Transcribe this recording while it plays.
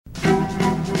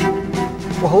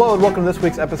Well, hello and welcome to this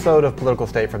week's episode of Political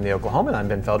State from the Oklahoman. I'm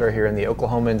Ben Felder here in the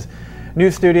Oklahoman's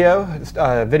news studio,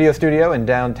 video studio in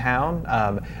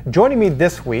downtown. Joining me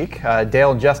this week,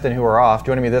 Dale and Justin, who are off,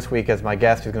 joining me this week as my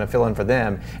guest who's going to fill in for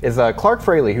them, is Clark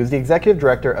Fraley, who's the Executive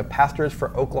Director of Pastors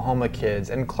for Oklahoma Kids.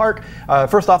 And Clark,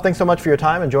 first off, thanks so much for your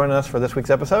time and joining us for this week's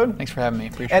episode. Thanks for having me.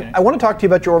 Appreciate it. I want to talk to you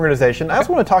about your organization. I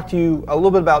also want to talk to you a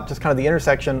little bit about just kind of the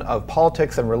intersection of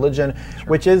politics and religion,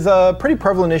 which is a pretty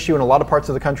prevalent issue in a lot of parts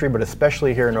of the country, but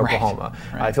especially here in Oklahoma.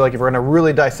 Right. I feel like if we're going to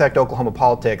really dissect Oklahoma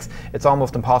politics, it's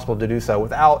almost impossible to do so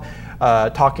without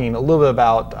talking a little bit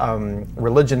about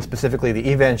religion, specifically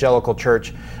the evangelical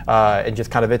church, and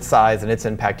just kind of its size and its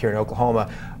impact here in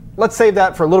Oklahoma. Let's save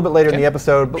that for a little bit later in the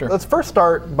episode, but let's first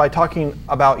start by talking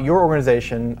about your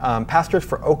organization, Pastors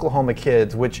for Oklahoma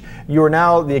Kids, which you are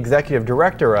now the executive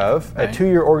director of, a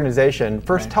two-year organization.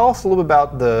 First, tell us a little bit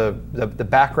about the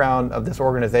background of this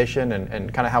organization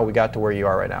and kind of how we got to where you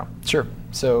are right now. Sure.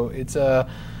 So it's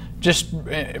just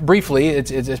briefly,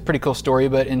 it's a pretty cool story,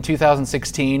 but in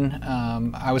 2016,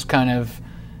 I was kind of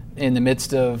in the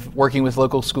midst of working with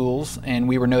local schools, and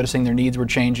we were noticing their needs were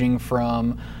changing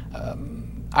from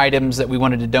items that we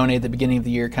wanted to donate at the beginning of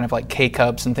the year, kind of like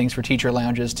K-cups and things for teacher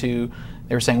lounges, to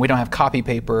they were saying we don't have copy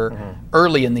paper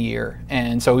early in the year.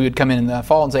 And so we would come in the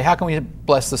fall and say, how can we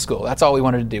bless the school? That's all we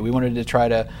wanted to do. We wanted to try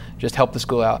to just help the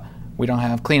school out. We don't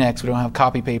have Kleenex, we don't have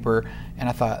copy paper. And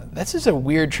I thought, this is a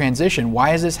weird transition.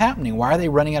 Why is this happening? Why are they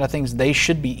running out of things they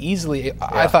should be easily?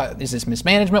 I thought, is this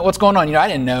mismanagement? What's going on? I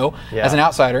didn't know as an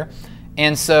outsider.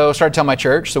 And so started telling my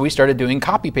church. So we started doing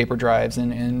copy paper drives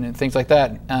and things like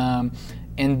that.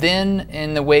 And then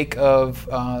in the wake of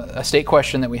a state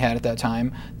question that we had at that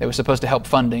time that was supposed to help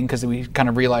funding, because we kind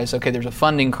of realized, okay, there's a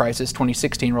funding crisis.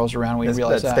 2016 rolls around, we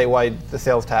realized that. Statewide, the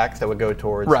sales tax that would go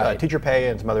towards teacher pay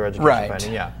and some other education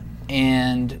funding.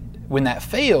 And when that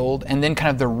failed, and then kind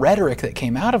of the rhetoric that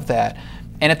came out of that,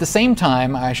 and at the same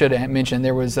time, I should have mentioned,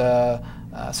 there was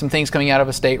some things coming out of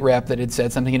a state rep that had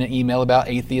said something in an email about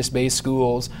atheist-based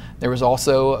schools. There was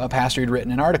also a pastor who'd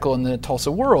written an article in the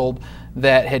Tulsa World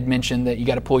that had mentioned that you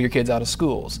got to pull your kids out of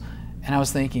schools. And I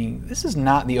was thinking, this is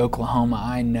not the Oklahoma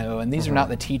I know, and these are not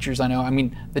the teachers I know. I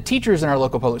mean, the teachers in our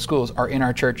local public schools are in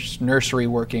our church nursery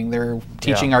working. They're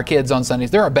teaching our kids on Sundays.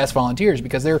 They're our best volunteers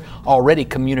because they're already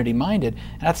community-minded.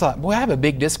 And I thought, boy, I have a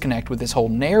big disconnect with this whole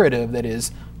narrative that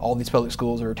is all these public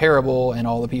schools are terrible and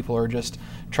all the people are just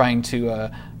trying to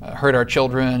hurt our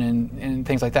children and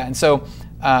things like that. And so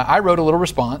I wrote a little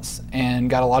response and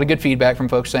got a lot of good feedback from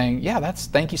folks saying,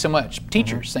 thank you so much.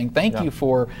 Teachers saying thank you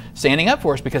for standing up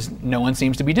for us because no one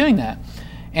seems to be doing that.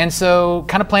 And so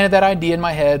kind of planted that idea in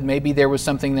my head. Maybe there was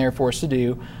something there for us to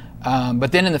do.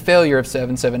 But then in the failure of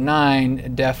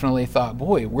 779, definitely thought,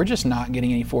 boy, we're just not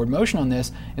getting any forward motion on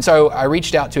this. And so I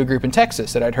reached out to a group in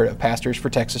Texas that I'd heard of, Pastors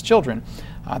for Texas Children.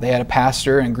 They had a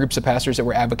pastor and groups of pastors that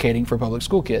were advocating for public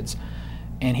school kids.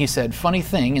 And he said, funny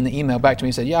thing, in the email back to me,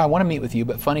 he said, I want to meet with you,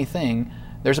 but funny thing,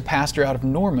 there's a pastor out of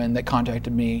Norman that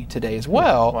contacted me today as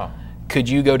well. Wow. Could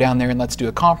you go down there and let's do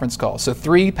a conference call? So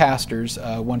 3 pastors,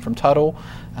 one from Tuttle,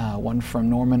 one from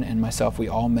Norman, and myself, we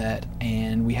all met,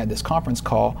 and we had this conference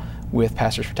call with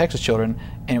Pastors for Texas Children.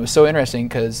 And it was so interesting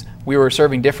because we were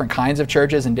serving different kinds of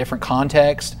churches in different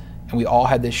contexts, and we all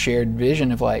had this shared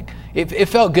vision of like, it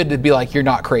felt good to be like, you're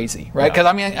not crazy, right? Because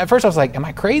I mean, at first I was like, am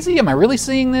I crazy? Am I really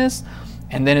seeing this?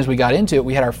 And then as we got into it,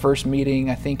 we had our first meeting,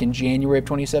 I think in January of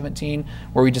 2017,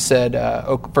 where we just said,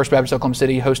 First Baptist Oklahoma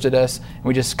City hosted us, and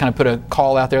we just kind of put a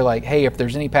call out there like, hey, if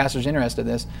there's any pastors interested in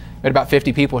this, we had about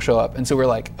 50 people show up. And so we're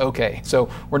like, okay, so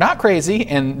we're not crazy,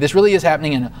 and this really is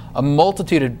happening in a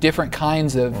multitude of different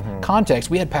kinds of contexts.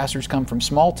 We had pastors come from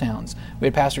small towns. We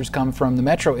had pastors come from the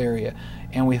metro area.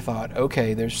 And we thought,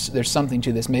 okay, there's something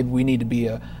to this. Maybe we need to be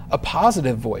a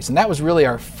positive voice. And that was really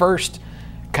our first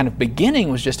kind of beginning,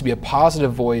 was just to be a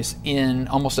positive voice in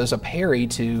almost as a parry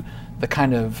to the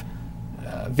kind of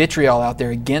vitriol out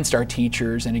there against our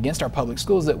teachers and against our public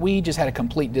schools, that we just had a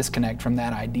complete disconnect from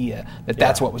that idea that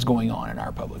that's what was going on in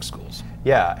our public schooals.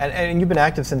 Yeah, and you've been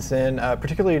active since then,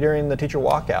 particularly during the teacher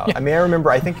walkout. Yeah. I mean, I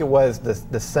remember, I think it was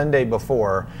the Sunday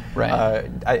before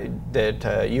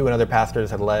that you and other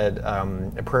pastors had led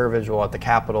a prayer vigil at the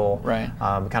Capitol,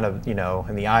 kind of,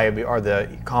 in the eye of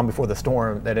the calm before the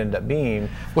storm that ended up being.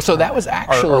 Well, so that was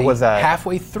actually or was that,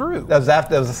 halfway through. That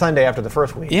was a Sunday after the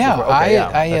first week. Yeah,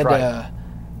 I had.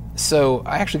 So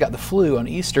I actually got the flu on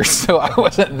Easter, so I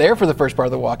wasn't there for the first part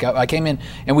of the walkout. I came in,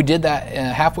 and we did that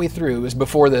halfway through. It was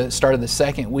before the start of the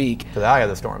second week. To the eye of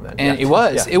the storm, then. And it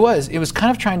was kind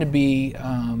of trying to be,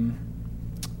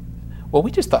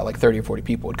 we just thought like 30 or 40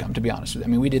 people would come, to be honest with you.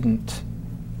 I mean, we didn't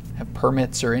have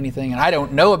permits or anything, and I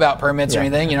don't know about permits or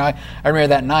anything. You know, I remember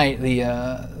that night the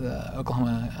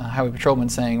Oklahoma Highway Patrolman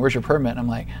saying, "Where's your permit?" And I'm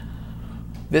like,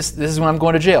 This is when I'm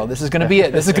going to jail. This is going to be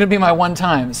it. This is going to be my one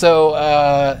time. So,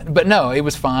 but no, it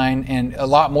was fine, and a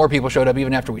lot more people showed up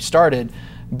even after we started.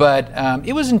 But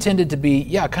it was intended to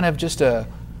be, kind of just a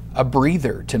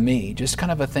breather to me, just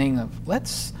kind of a thing of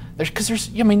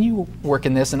you work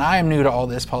in this, and I am new to all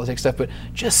this politics stuff, but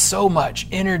just so much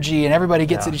energy, and everybody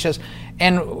gets at each other,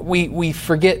 and we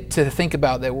forget to think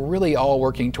about that we're really all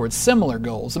working towards similar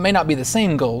goals. It may not be the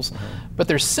same goals, but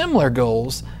there's similar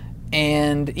goals.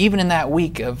 And even in that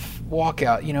week of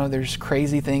walkout, there's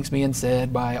crazy things being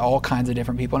said by all kinds of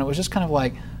different people. And it was just kind of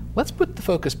like, let's put the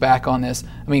focus back on this.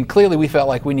 I mean, clearly we felt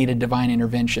like we needed divine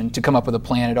intervention to come up with a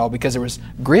plan at all because there was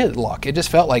gridlock. It just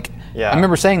felt like, I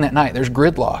remember saying that night, there's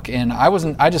gridlock. And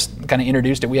I just kind of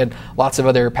introduced it. We had lots of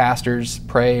other pastors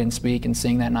pray and speak and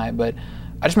sing that night. But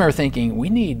I just remember thinking, we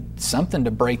need something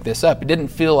to break this up. It didn't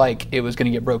feel like it was going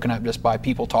to get broken up just by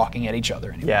people talking at each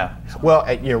other anymore. Yeah.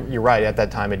 Well, you're right. At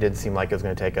that time, it did seem like it was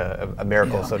going to take a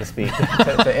miracle, so to speak,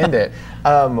 to end it.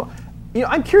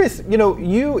 I'm curious.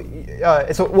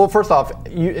 First off,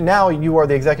 now you are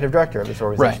the executive director of this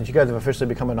organization. Right. You guys have officially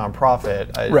become a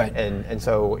nonprofit, right? And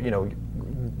so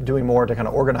doing more to kind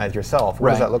of organize yourself.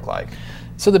 What does that look like?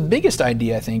 So the biggest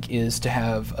idea, I think, is to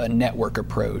have a network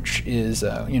approach. We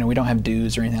don't have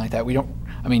dues or anything like that.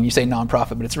 You say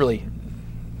nonprofit, but it's really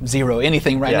zero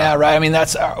anything right now, right? I mean,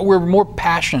 we're more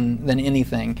passion than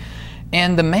anything.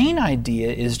 And the main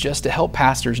idea is just to help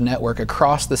pastors network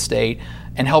across the state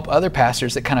and help other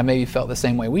pastors that kind of maybe felt the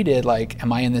same way we did, like,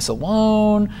 am I in this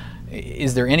alone?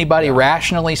 Is there anybody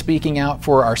rationally speaking out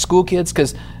for our school kids?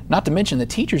 Because not to mention the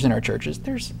teachers in our churches,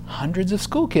 there's hundreds of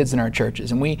school kids in our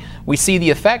churches, and we see the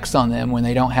effects on them when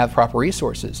they don't have proper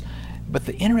resources. But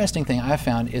the interesting thing I've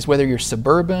found is whether you're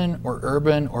suburban or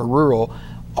urban or rural,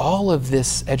 all of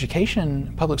this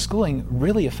education, public schooling,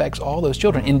 really affects all those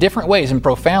children in different ways, in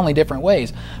profoundly different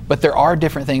ways. But there are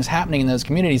different things happening in those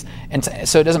communities. And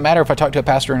so it doesn't matter if I talk to a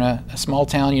pastor in a small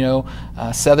town,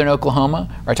 southern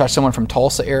Oklahoma, or I talk to someone from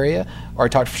Tulsa area, or I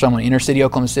talk to someone in inner city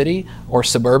Oklahoma City, or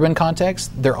suburban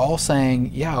context, they're all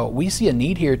saying, we see a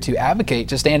need here to advocate,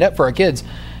 to stand up for our kids.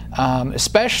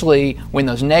 Especially when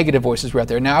those negative voices were out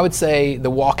there. Now, I would say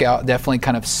the walkout definitely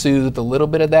kind of soothed a little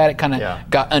bit of that. It kind of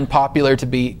got unpopular to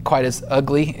be quite as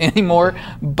ugly anymore.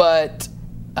 But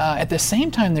at the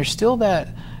same time, there's still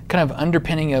that kind of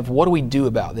underpinning of what do we do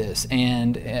about this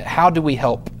and how do we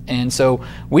help? And so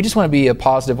we just want to be a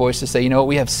positive voice to say,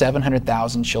 we have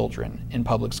 700,000 children in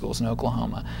public schools in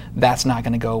Oklahoma. That's not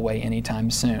going to go away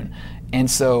anytime soon. And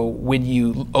so when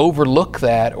you overlook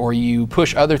that or you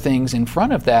push other things in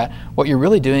front of that, what you're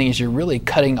really doing is you're really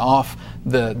cutting off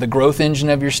the growth engine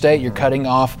of your state. You're cutting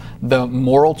off the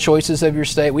moral choices of your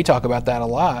state. We talk about that a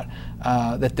lot,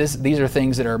 that these are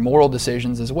things that are moral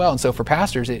decisions as well. And so for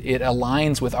pastors, it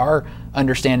aligns with our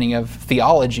understanding of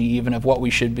theology, even of what we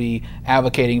should be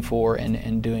advocating for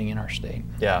and doing in our state.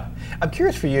 Yeah. I'm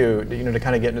curious for you, to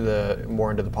kind of get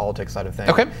more into the politics side of things.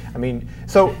 Okay. I mean,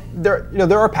 so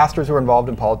there are pastors who are involved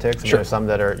in politics, and there are some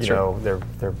that are,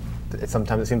 they're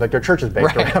sometimes it seems like their church is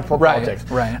based around politics.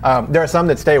 Right. There are some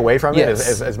that stay away from it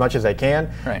as much as they can.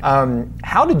 Right.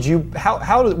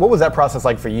 What was that process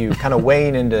like for you, kind of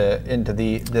weighing into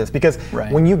this? Because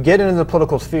when you get into the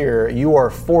political sphere, you are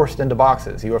forced into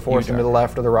boxes. You are forced into the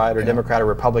left or the right or Democrat or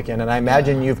Republican. And I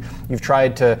imagine you've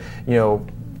tried to,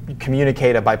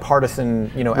 communicate a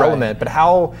bipartisan element, but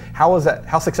how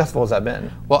successful has that been?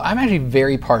 Well, I'm actually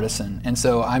very partisan, and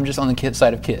so I'm just on the kid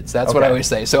side of kids. That's what I always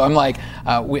say. So I'm like,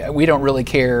 we don't really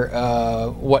care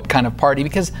what kind of party,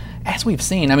 because as we've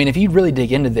seen, I mean, if you really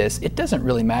dig into this, it doesn't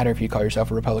really matter if you call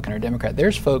yourself a Republican or a Democrat.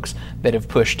 There's folks that have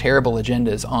pushed terrible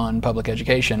agendas on public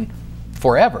education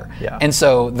forever, and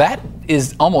so that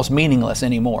is almost meaningless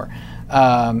anymore.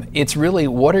 It's really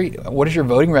what does your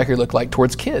voting record look like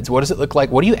towards kids? What does it look like?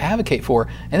 What do you advocate for?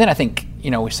 And then I think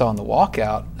we saw in the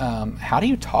walkout, how do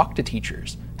you talk to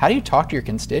teachers? How do you talk to your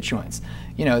constituents?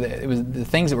 It was the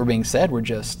things that were being said were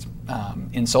just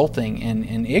insulting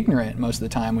and ignorant most of the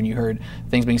time when you heard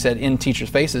things being said in teachers'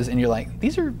 faces, and you're like,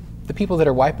 these are the people that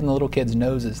are wiping the little kids'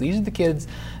 noses. These are the kids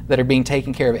that are being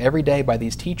taken care of every day by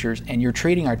these teachers, and you're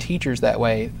treating our teachers that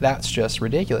way. That's just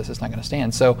ridiculous. It's not going to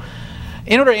stand. So.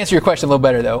 In order to answer your question a little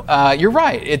better, though, you're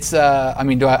right. It's,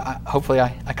 hopefully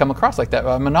I come across like that.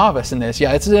 I'm a novice in this.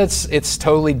 Yeah, it's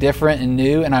totally different and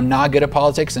new, and I'm not good at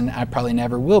politics, and I probably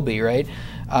never will be, right?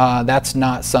 That's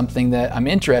not something that I'm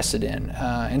interested in.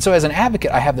 And so as an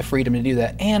advocate, I have the freedom to do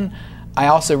that. And I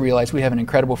also realize we have an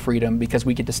incredible freedom because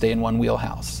we get to stay in one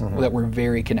wheelhouse that we're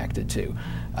very connected to.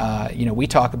 We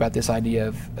talk about this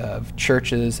idea of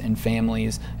churches and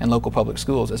families and local public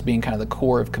schools as being kind of the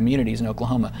core of communities in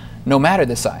Oklahoma, no matter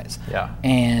the size. Yeah.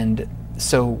 And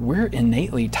so we're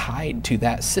innately tied to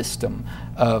that system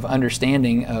of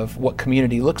understanding of what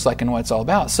community looks like and what it's all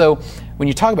about. So when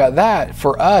you talk about that,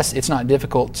 for us, it's not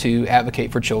difficult to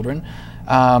advocate for children.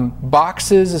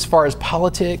 Boxes as far as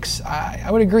politics, I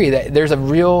would agree that there's a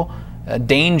real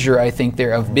danger, I think,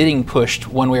 there of being pushed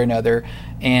one way or another.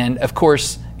 And of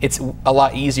course, it's a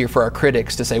lot easier for our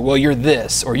critics to say, well, you're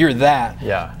this or you're that.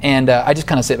 Yeah. And I just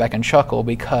kind of sit back and chuckle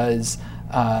because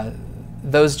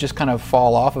those just kind of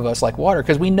fall off of us like water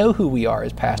because we know who we are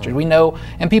as pastors. We know,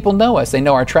 and people know us. They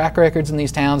know our track records in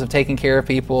these towns of taking care of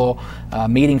people,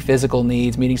 meeting physical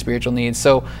needs, meeting spiritual needs.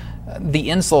 So the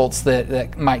insults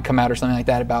that might come out or something like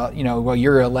that about, well,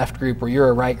 you're a left group or you're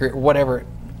a right group or whatever,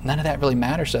 none of that really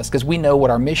matters to us because we know what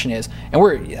our mission is. And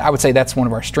I would say that's one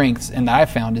of our strengths, and that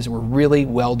I've found is we're really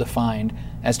well defined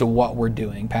as to what we're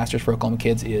doing. Pastors for Oklahoma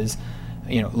Kids is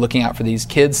looking out for these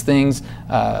kids' things.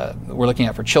 We're looking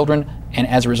out for children, and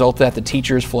as a result of that, the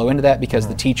teachers flow into that because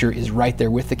the teacher is right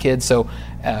there with the kids. So,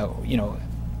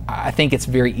 I think it's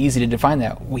very easy to define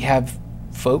that. We have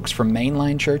folks from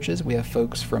mainline churches, we have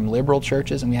folks from liberal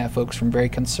churches, and we have folks from very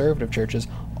conservative churches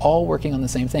all working on the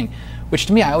same thing, which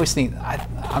to me, I always think,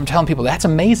 I'm telling people that's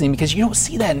amazing because you don't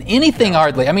see that in anything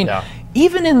hardly. I mean,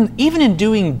 even in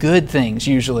doing good things,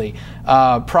 usually,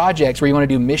 projects where you want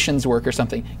to do missions work or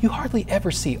something, you hardly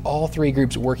ever see all three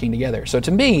groups working together. So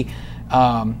to me,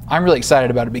 I'm really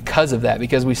excited about it because of that,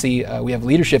 because we see we have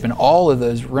leadership in all of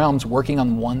those realms working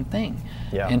on one thing.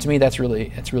 Yeah. And to me, it's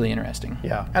really interesting.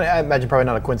 Yeah, and I imagine probably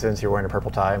not a coincidence you're wearing a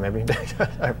purple tie, maybe.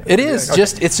 It is. Okay.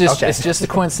 It's just a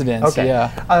coincidence. Okay.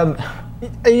 Yeah.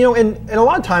 And a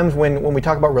lot of times when we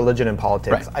talk about religion and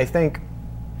politics, Right. I think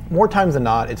more times than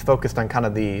not, it's focused on kind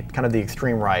of the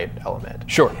extreme right element.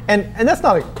 Sure. And that's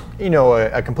not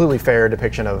a completely fair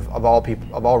depiction of all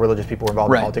people, of all religious people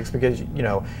involved Right. in politics, because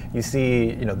you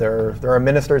see there are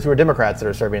ministers who are Democrats that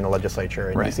are serving in the legislature,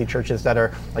 and Right. you see churches that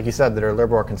are, like you said, that are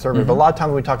liberal or conservative. But a lot of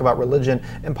times when we talk about religion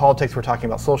and politics, we're talking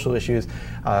about social issues,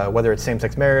 whether it's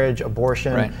same-sex marriage,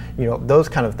 abortion, Right. Those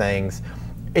kind of things.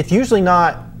 It's usually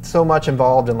not so much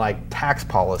involved in like tax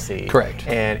policy, Correct,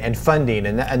 and funding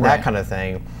and that Right. kind of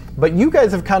thing. But you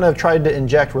guys have kind of tried to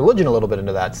inject religion a little bit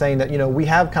into that, saying that we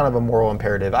have kind of a moral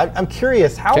imperative. I'm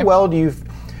curious, how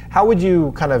would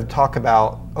you kind of talk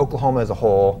about Oklahoma as a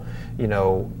whole,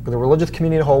 the religious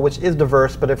community as a whole, which is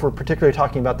diverse, but if we're particularly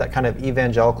talking about that kind of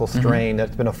evangelical strain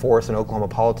that's been a force in Oklahoma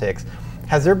politics,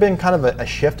 has there been kind of a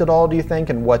shift at all, do you think,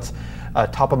 in what's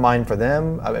top of mind for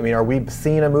them? I mean, are we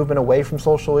seeing a movement away from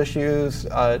social issues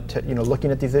to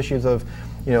looking at these issues of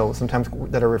sometimes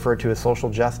that are referred to as social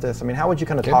justice? I mean, how would you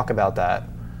kind of talk about that?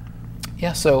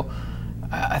 Yeah, so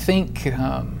I think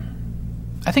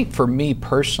for me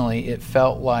personally, it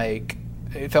felt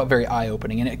very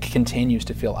eye-opening, and it continues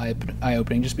to feel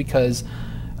eye-opening just because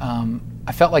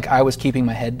I felt like I was keeping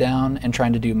my head down and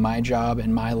trying to do my job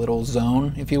in my little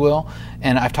zone, if you will.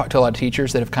 And I've talked to a lot of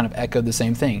teachers that have kind of echoed the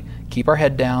same thing. Keep our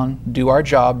head down, do our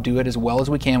job, do it as well as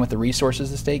we can with the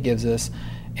resources the state gives us.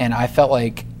 And I felt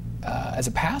like as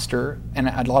a pastor, and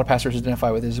a lot of pastors identify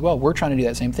with this as well, we're trying to do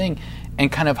that same thing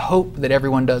and kind of hope that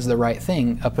everyone does the right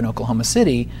thing up in Oklahoma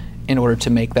City in order to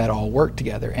make that all work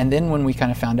together. And then when we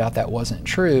kind of found out that wasn't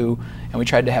true, and we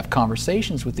tried to have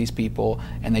conversations with these people,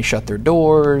 and they shut their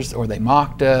doors, or they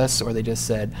mocked us, or they just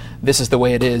said, this is the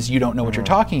way it is, you don't know what you're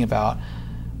talking about,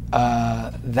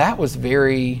 that was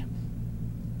very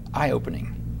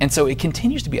eye-opening. And so it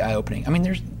continues to be eye-opening. I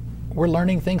mean, we're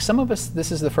learning things. Some of us,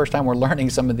 this is the first time we're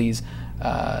learning some of these,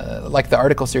 like the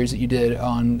article series that you did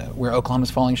on where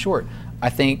Oklahoma's falling short. I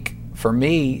think for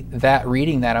me,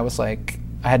 reading that, I was like,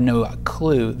 I had no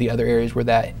clue the other areas were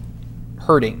that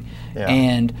hurting. Yeah.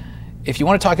 And if you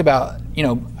want to talk about,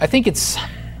 I think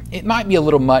it might be a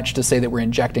little much to say that we're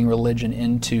injecting religion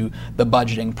into the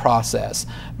budgeting process,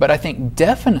 but I think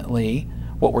definitely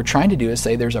what we're trying to do is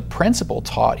say there's a principle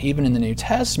taught even in the New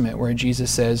Testament where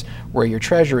Jesus says, where your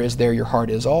treasure is, there your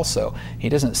heart is also. He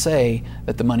doesn't say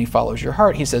that the money follows your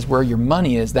heart. He says where your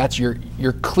money is, that's your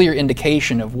clear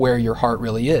indication of where your heart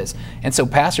really is. And so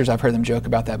pastors, I've heard them joke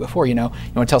about that before. You want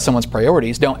to tell someone's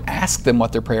priorities, don't ask them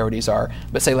what their priorities are,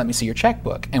 but say, let me see your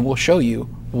checkbook, and we'll show you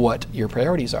what your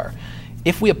priorities are.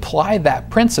 If we apply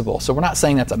that principle, so we're not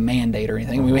saying that's a mandate or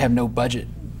anything, we have no budget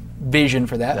vision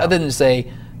for that, other than to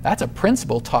say, that's a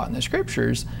principle taught in the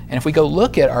scriptures, and if we go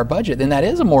look at our budget, then that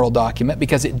is a moral document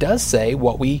because it does say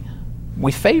what we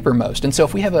we favor most. And so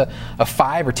if we have a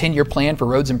 5 or 10 year plan for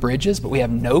roads and bridges, but we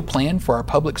have no plan for our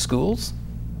public schools,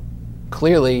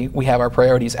 clearly we have our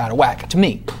priorities out of whack. To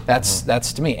me, that's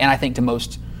to me. And I think to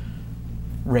most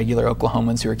regular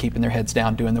Oklahomans who are keeping their heads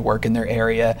down, doing the work in their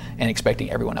area, and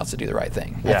expecting everyone else to do the right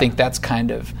thing. Yeah. I think that's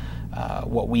kind of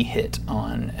what we hit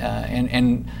on.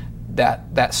 And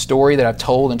that story that I've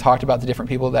told and talked about to different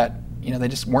people, that they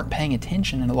just weren't paying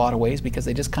attention in a lot of ways because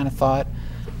they just kind of thought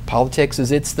politics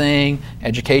is its thing,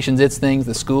 education's its thing,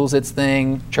 the school's its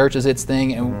thing, church is its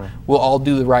thing, and we'll all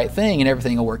do the right thing and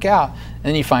everything will work out. And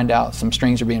then you find out some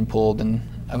strings are being pulled, and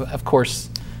of course,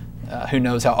 who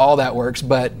knows how all that works,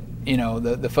 but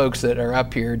the folks that are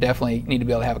up here definitely need to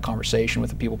be able to have a conversation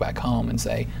with the people back home and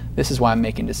say, this is why I'm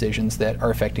making decisions that are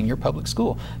affecting your public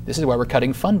school. This is why we're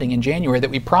cutting funding in January that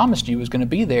we promised you was going to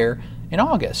be there in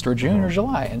August or June or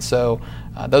July. And so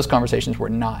those conversations were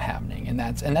not happening, and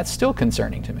that's still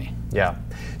concerning to me. Yeah.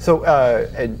 So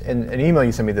an email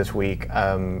you sent me this week,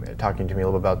 talking to me a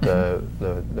little bit about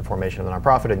the formation of the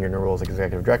nonprofit and your new role as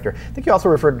executive director. I think you also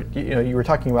referred, you were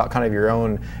talking about kind of your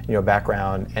own,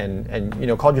 background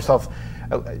and called yourself,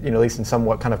 at least in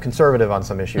somewhat kind of conservative on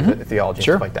some issues, theology and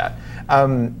stuff like that.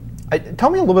 Tell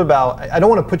me a little bit about. I don't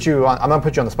want to put you on. I'm going to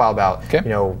put you on the spot about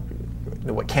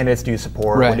what candidates do you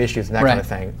support, what issues, and that kind of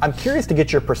thing. I'm curious to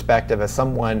get your perspective as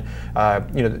someone,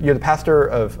 you're the pastor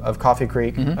of Coffee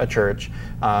Creek, a church,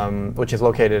 which is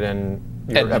located in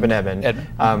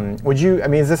Edmond. Would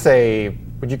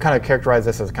you kind of characterize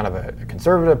this as kind of a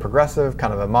conservative, progressive,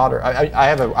 kind of a moderate?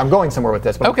 I'm going somewhere with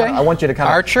this, but I want you to kind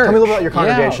of tell me a little bit about your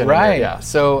congregation. Yeah, right.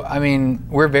 So,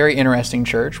 we're a very interesting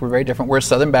church. We're very different. We're a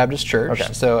Southern Baptist church.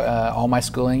 Okay. So all my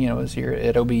schooling, was here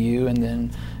at OBU, and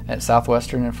then at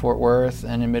Southwestern in Fort Worth,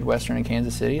 and in Midwestern in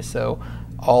Kansas City. So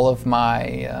all of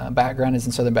my background is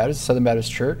in Southern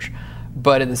Baptist church.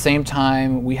 But at the same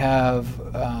time, we have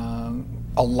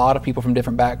a lot of people from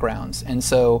different backgrounds. And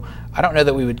so I don't know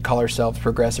that we would call ourselves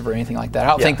progressive or anything like that. I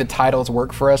don't think the titles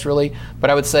work for us really, but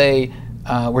I would say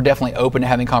we're definitely open to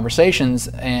having conversations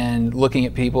and looking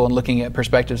at people and looking at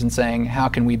perspectives and saying, how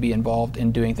can we be involved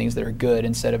in doing things that are good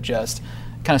instead of just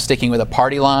kind of sticking with a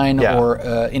party line or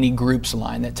any group's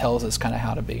line that tells us kind of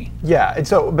how to be. Yeah, and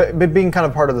so, but being kind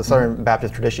of part of the Southern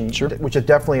Baptist tradition, which is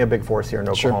definitely a big force here in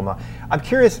Oklahoma, I'm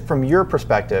curious from your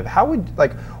perspective, how would,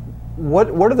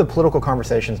 what are the political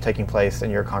conversations taking place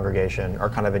in your congregation or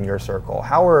kind of in your circle?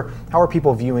 How are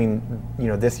people viewing,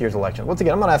 this year's election? Once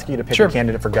again, I'm not asking you to pick a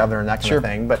candidate for governor and that kind of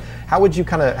thing, but how would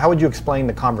you explain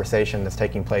the conversation that's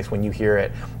taking place when you hear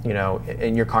it,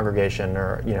 in your congregation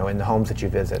or, in the homes that you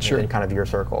visit in kind of your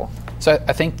circle? So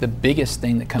I think the biggest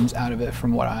thing that comes out of it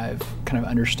from what I've kind of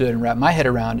understood and wrapped my head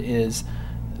around is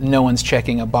no one's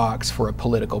checking a box for a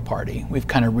political party. We've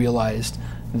kind of realized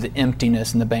the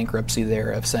emptiness and the bankruptcy there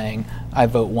of saying, I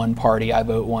vote one party, I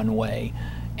vote one way.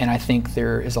 And I think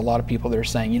there is a lot of people that are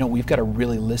saying, we've got to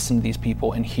really listen to these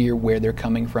people and hear where they're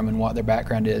coming from and what their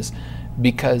background is,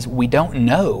 because we don't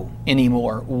know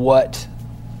anymore what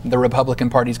the Republican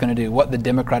Party is going to do, what the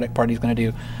Democratic Party is going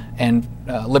to do, and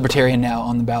Libertarian now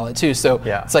on the ballot too. So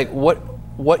it's like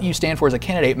what you stand for as a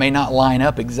candidate may not line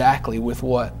up exactly with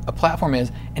what a platform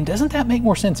is. And doesn't that make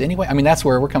more sense anyway? I mean, that's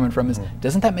where we're coming from, is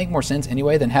doesn't that make more sense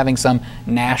anyway than having some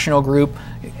national group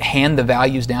hand the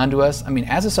values down to us? I mean,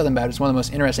 as a Southern Baptist, one of the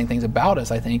most interesting things about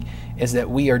us, I think, is that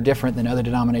we are different than other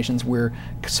denominations. We're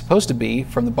supposed to be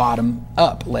from the bottom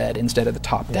up led instead of the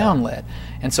top down led.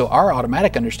 And so our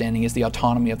automatic understanding is the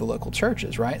autonomy of the local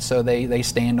churches, right? So they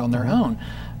stand on their own.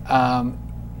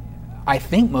 I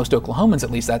think most Oklahomans, at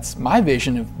least that's my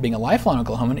vision of being a lifelong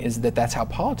Oklahoman, is that that's how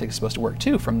politics is supposed to work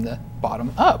too, from the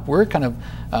bottom up. We're kind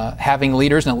of having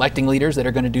leaders and electing leaders that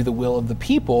are going to do the will of the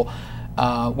people.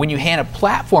 When you hand a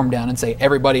platform down and say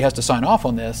everybody has to sign off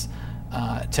on this,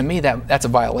 to me that's a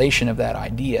violation of that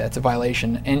idea. It's a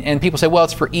violation. And people say, well,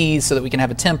 it's for ease so that we can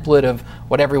have a template of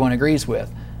what everyone agrees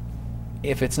with.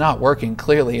 If it's not working,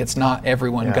 clearly it's not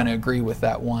everyone going to agree with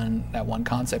that one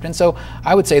concept. And so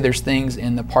I would say there's things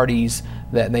in the parties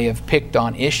that they have picked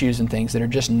on issues and things that are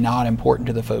just not important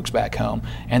to the folks back home.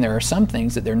 And there are some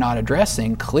things that they're not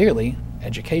addressing, clearly,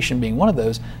 education being one of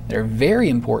those, that are very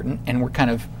important, and we're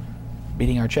kind of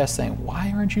beating our chest saying,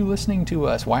 why aren't you listening to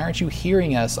us? Why aren't you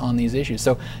hearing us on these issues?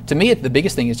 So to me, the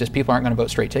biggest thing is just people aren't going to vote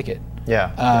straight ticket.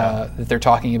 That they're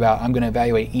talking about, I'm going to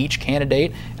evaluate each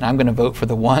candidate and I'm going to vote for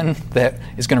the one that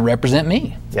is going to represent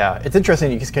me. Yeah, it's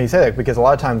interesting can you say that, because a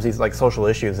lot of times these social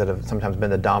issues that have sometimes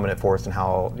been the dominant force in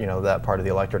how that part of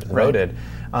the electorate is voted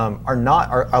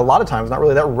are a lot of times not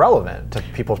really that relevant to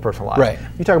people's personal lives. Right.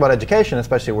 You talk about education,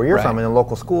 especially where you're from, and the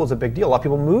local school is a big deal. A lot of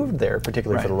people moved there,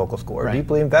 particularly for the local school, are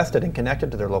deeply invested and connected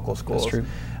connected to their local schools. That's true.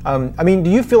 I mean, do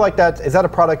you feel like is that a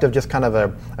product of just kind of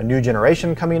a new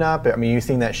generation coming up? I mean, you've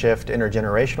seen that shift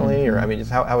intergenerationally, or I mean,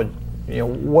 just how would,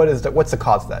 what's the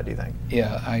cause of that, do you think?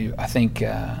 Yeah, I think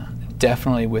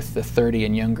definitely with the 30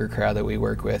 and younger crowd that we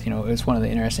work with, it's one of the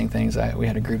interesting things. We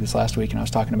had a group this last week, and I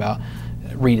was talking about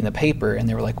reading the paper, and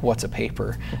they were like, "What's a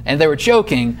paper?" And they were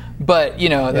joking, but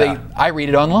I read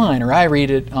it online, or I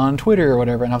read it on Twitter or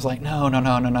whatever, and I was like,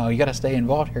 no, you got to stay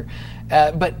involved here.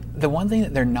 But the one thing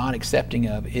that they're not accepting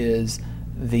of is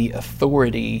the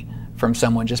authority from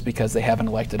someone just because they have an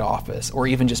elected office, or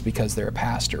even just because they're a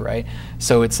pastor, right?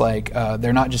 So it's like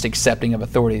they're not just accepting of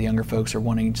authority. The younger folks are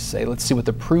wanting to say, let's see what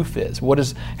the proof is.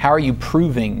 How are you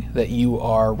proving that you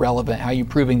are relevant? How are you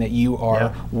proving that you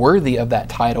are worthy of that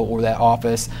title or that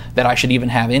office, that I should even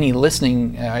have any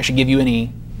listening, I should give you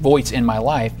any voice in my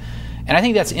life? And I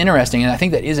think that's interesting, and I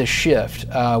think that is a shift.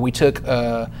 We took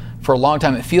for a long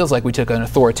time, it feels like we took an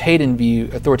authoritative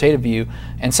view,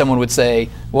 and someone would say,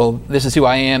 well, this is who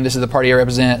I am, this is the party I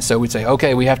represent, so we'd say,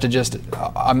 okay, we have to just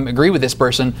agree with this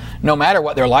person, no matter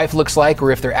what their life looks like,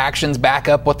 or if their actions back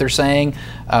up what they're saying,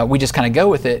 we just kind of go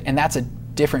with it, and that's a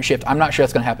different shift. I'm not sure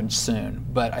that's going to happen soon,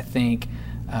 but I think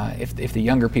if the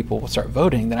younger people will start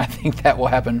voting, then I think that will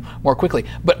happen more quickly.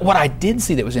 But what I did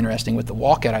see that was interesting with the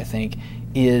walkout, I think,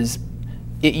 is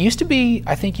it used to be,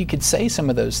 I think you could say some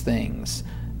of those things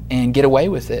and get away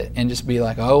with it and just be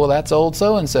like, oh, well, that's old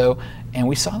so-and-so. And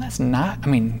we saw that's not, I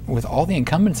mean, with all the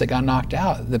incumbents that got knocked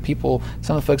out, some of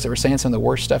the folks that were saying some of the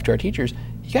worst stuff to our teachers,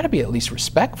 you got to be at least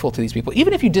respectful to these people,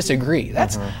 even if you disagree.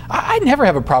 I never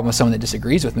have a problem with someone that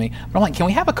disagrees with me, but I'm like, can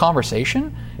we have a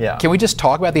conversation? Yeah. Can we just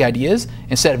talk about the ideas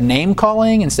instead of name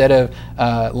calling, instead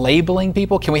of labeling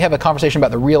people? Can we have a conversation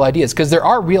about the real ideas? Because there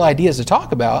are real ideas to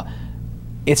talk about.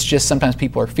 It's just sometimes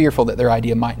people are fearful that their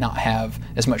idea might not have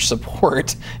as much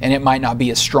support, and it might not be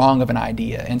as strong of an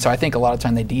idea. And so I think a lot of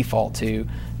time they default to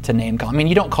name call. I mean,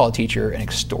 you don't call a teacher an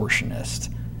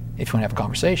extortionist if you want to have a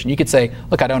conversation. You could say,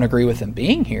 look, I don't agree with them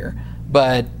being here,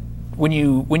 but when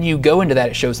you go into that,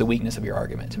 it shows the weakness of your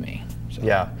argument to me. So.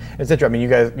 Yeah, it's interesting. I mean,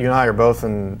 you and I are both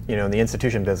in the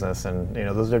institution business, and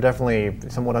those are definitely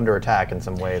somewhat under attack in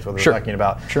some ways. Whether we're talking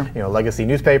about legacy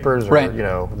newspapers, or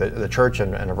the church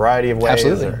in a variety of ways,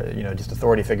 Absolutely. or just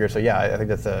authority figures. So yeah, I think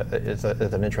that's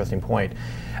an interesting point.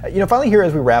 Finally here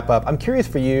as we wrap up, I'm curious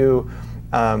for you.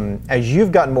 As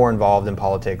you've gotten more involved in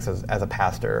politics as a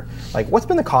pastor, like what's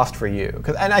been the cost for you?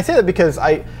 And I say that because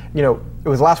it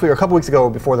was last week or a couple weeks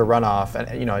ago before the runoff,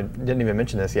 and I didn't even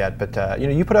mention this yet, but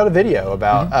you put out a video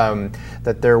about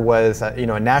that there was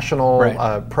a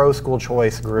national pro school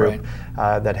choice group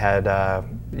that had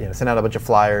sent out a bunch of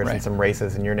flyers in some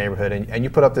races in your neighborhood, and you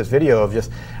put up this video of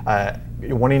just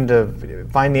wanting to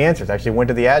find the answers. Actually went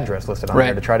to the address listed on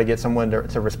there to try to get someone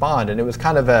to respond, and it was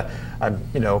kind of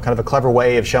a clever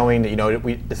way of showing that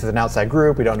this is an outside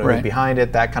group, we don't know who's behind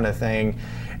it, that kind of thing.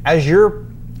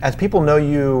 As people know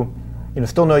you,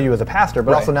 still know you as a pastor,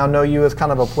 but also now know you as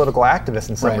kind of a political activist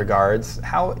in some regards.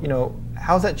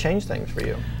 How's that changed things for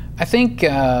you? I think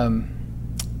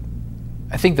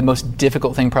the most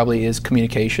difficult thing probably is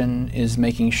communication, is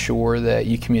making sure that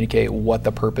you communicate what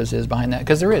the purpose is behind that,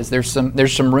 because there's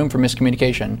some room for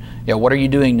miscommunication. What are you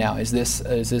doing now? Is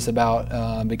this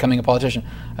about becoming a politician?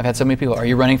 I've had so many people, are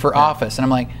you running for office? And I'm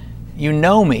like, you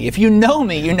know me. If you know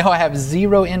me, you know I have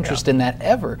zero interest in that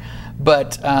ever.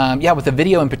 But with the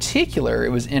video in particular, it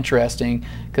was interesting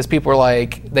because people were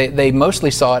like, they mostly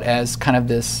saw it as kind of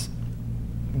this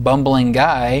bumbling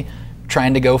guy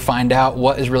trying to go find out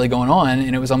what is really going on,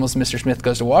 and it was almost Mr. Smith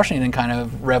Goes to Washington kind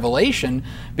of revelation,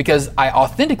 because I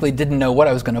authentically didn't know what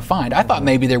I was going to find. I thought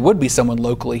maybe there would be someone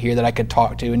locally here that I could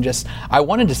talk to, and I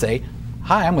wanted to say,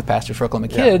 hi, I'm with Pastors for Oklahoma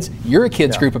Kids. You're a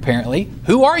kids group apparently.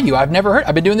 Who are you? I've never heard.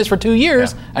 I've been doing this for 2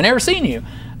 years. I've never seen you.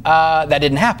 That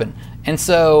didn't happen. And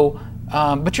so,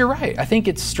 but you're right. I think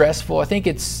it's stressful. I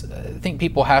think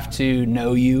people have to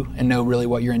know you and know really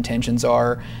what your intentions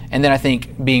are. And then I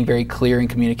think being very clear in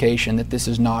communication that this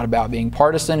is not about being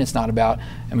partisan. It's not about,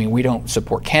 we don't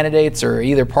support candidates or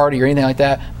either party or anything like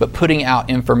that, but putting out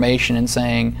information and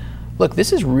saying, look,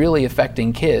 this is really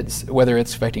affecting kids, whether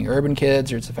it's affecting urban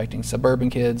kids or it's affecting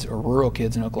suburban kids or rural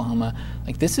kids in Oklahoma.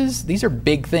 These are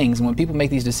big things. And when people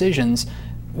make these decisions,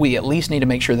 we at least need to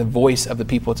make sure the voice of the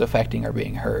people it's affecting are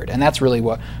being heard. And that's really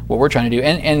what we're trying to do.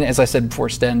 And as I said before,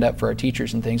 stand up for our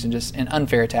teachers and things, and just an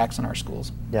unfair attacks on our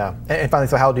schools. Yeah. And finally,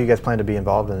 so how do you guys plan to be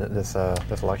involved in this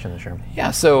election this year?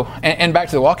 Yeah, so, and back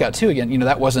to the walkout too, again,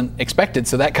 that wasn't expected.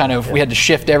 So that kind of, we had to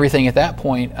shift everything at that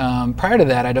point. Prior to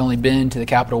that, I'd only been to the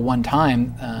Capitol one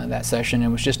time that session,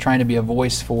 and was just trying to be a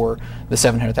voice for the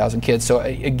 700,000 kids. So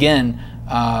again,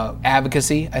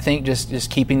 advocacy, I think just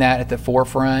keeping that at the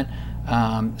forefront.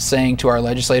 Saying to our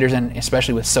legislators, and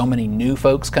especially with so many new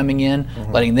folks coming in,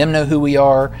 letting them know who we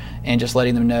are, and just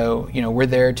letting them know, we're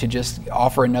there to just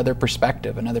offer another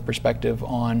perspective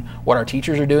on what our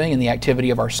teachers are doing and the activity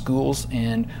of our schools.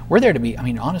 And we're there to be,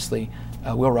 honestly,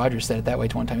 Will Rogers said it that way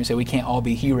one time. He said, we can't all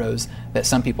be heroes, that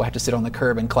some people have to sit on the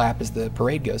curb and clap as the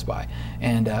parade goes by.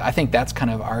 And I think that's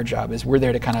kind of our job, is we're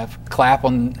there to kind of clap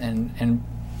on and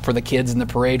for the kids in the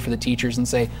parade, for the teachers, and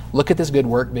say, look at this good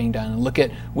work being done, and look at,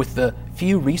 with the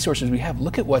few resources we have,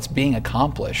 look at what's being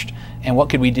accomplished, and what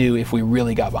could we do if we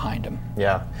really got behind them.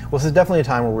 Yeah. Well, this is definitely a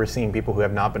time where we're seeing people who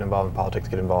have not been involved in politics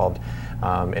get involved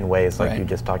in ways like you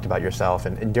just talked about yourself.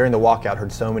 And during the walkout,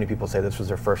 heard so many people say this was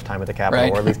their first time at the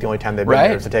Capitol, or at least the only time they've been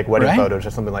there is to take wedding photos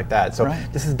or something like that. So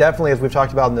this is definitely, as we've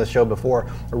talked about in this show before,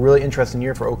 a really interesting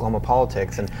year for Oklahoma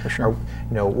politics. And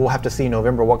we'll have to see in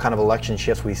November what kind of election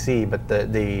shifts we see, but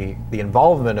the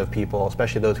involvement of people,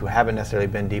 especially those who haven't necessarily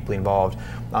been deeply involved,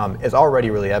 is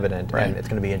already really evident, and it's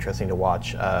going to be interesting to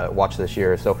watch this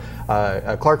year. So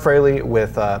Clark Fraley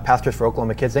with Pastors for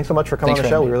Oklahoma Kids, thanks so much for coming on the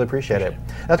show. We really appreciate it.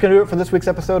 That's going to do it for this week's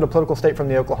episode of Political State from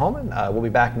the Oklahoman. We'll be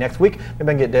back next week. Maybe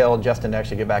I can get Dale and Justin to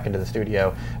actually get back into the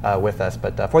studio with us.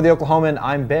 But for the Oklahoman,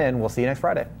 I'm Ben. We'll see you next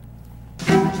Friday.